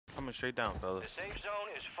coming straight down, fellas. The safe zone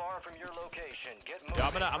is far from your location. Get moving. Yo,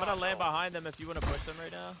 I'm gonna land behind them if you want to push them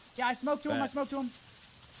right now. Yeah, I smoked to him. I smoked to him.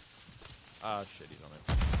 Oh shit, he's on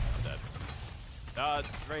there. I'm dead.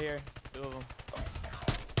 Right here. Two of them.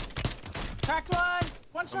 Cracked one.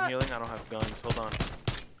 One shot. I'm healing. I don't have guns. Hold on.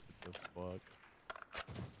 The fuck.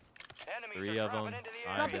 Enemies 3 are of them. dropping into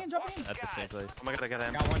the area. Dropping in. At the same place. Oh my god, I got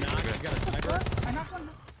him. Got one knock. You got a sniper. I knocked one.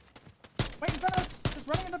 Wait, in front of us. Just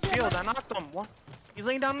running in the field. Field, I knocked him. One. He's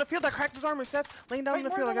laying down in the field. I cracked his armor, Seth. Laying down in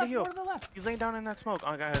the field. I gotta heal. More to the left. He's laying down in that smoke.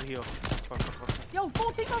 Oh, I gotta heal. Fuck. Yo,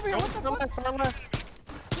 full team over here. What the fuck? Far left.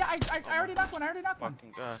 Yeah, I already knocked one.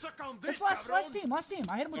 Fucking god. This last team.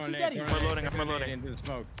 I hit him with 2 deadies. I'm reloading. Into the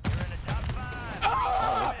smoke. You're in the top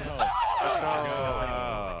 5. Let's go.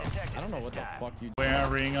 I don't know what the fuck you.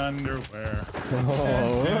 Wearing underwear.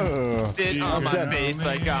 Oh, sit on my face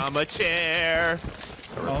like I'm a chair.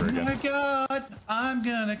 Oh my god, I'm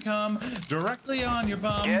gonna come directly on your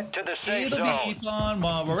bum. Get to the safe It'll zone. be fun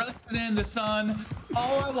while we're resting in the sun.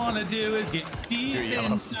 All I wanna do is get deep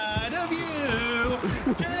inside of you.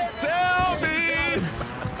 Tell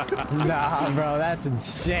me! Nah, bro, that's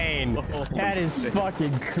insane. That is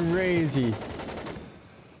fucking crazy.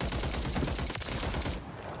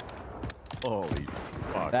 Holy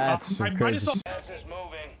fuck. That's crazy. Gas is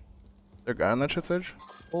moving. There a guy on that shit, Sage?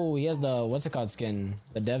 Oh, he has the what's it called skin,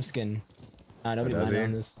 the dev skin. Nobody mind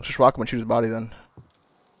on this. Let's just rock him and shoot his body then.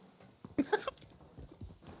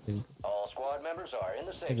 All squad members are in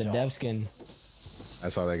the safe He's a zone. dev skin. I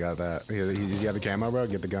saw they got that. He's got the camo, bro.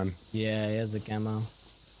 Get the gun. Yeah, he has the camo.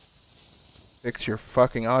 Fix your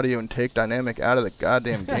fucking audio and take dynamic out of the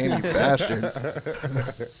goddamn game, you bastard.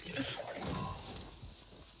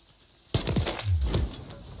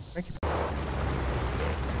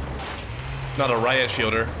 Not a riot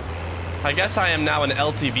shielder. I guess I am now an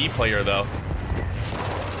LTV player though.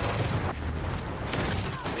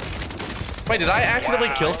 Wait, did I accidentally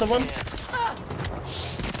kill someone?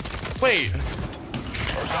 Wait.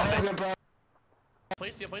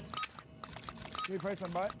 Place, yeah, place. Give me price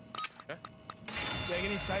on butt. Okay. Yeah,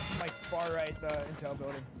 give me sight from like far right, the intel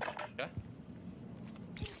building. Okay.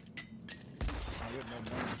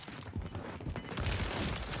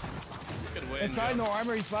 Good win. Inside, no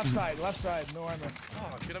armor. He's left side, no armor.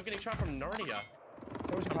 Oh, dude, I'm getting shot from Narnia.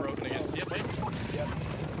 There's I'm roasting it. Yeah, place. Yep.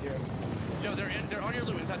 Here. Yo, they're on your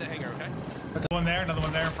loot inside the hangar, okay? Another one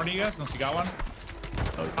there in front of you guys, unless you got one.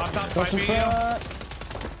 Top side for you.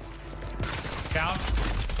 Down.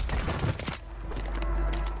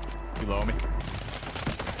 Below me.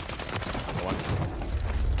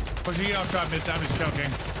 Push you don't try to miss. I'm just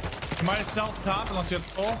choking. You might have self top unless you have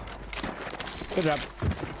full. Good job.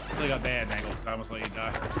 Really got bad angle. So I almost let you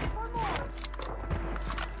die.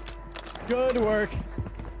 Good work.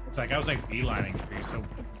 It's like I was like beelining for you. So.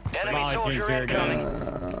 Enemy soldier incoming.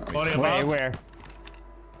 Wait, where?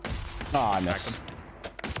 Oh, I missed.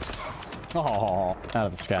 Oh, out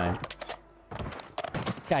of the sky.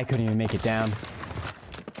 Guy couldn't even make it down.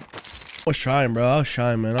 I was trying, bro. I was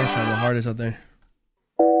trying, man. I was trying my hardest out there.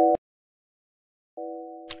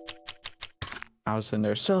 I was in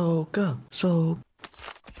there. So go.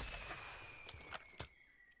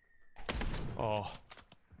 Oh,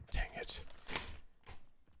 dang it.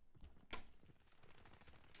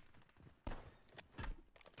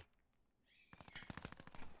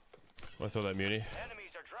 Wanna throw that muni?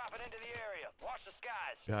 Enemies are dropping into the area. Watch the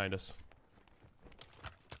skies. Behind us.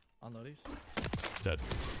 Unload these. Dead.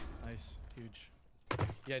 Nice. Huge.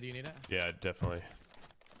 Yeah, do you need it? Yeah, definitely.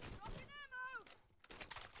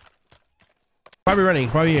 Probably running.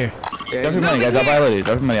 Probably here. Yeah, Drop your money, guys. I'll buy a lady.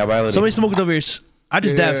 Drop your money. I'll buy a lady. Somebody smoked over here. I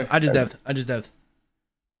just Yeah. deved. I just deved.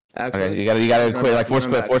 Okay, you gotta quit. Like force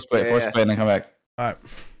quit, and then come back. Alright.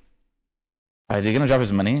 Is he gonna drop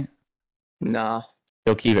his money? Nah.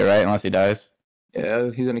 He'll keep it, right? Unless he dies. Yeah,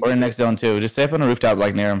 he's gonna. Or in next zone too. Just stay up on the rooftop,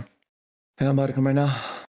 like near him. Hey, I'm about to come right now.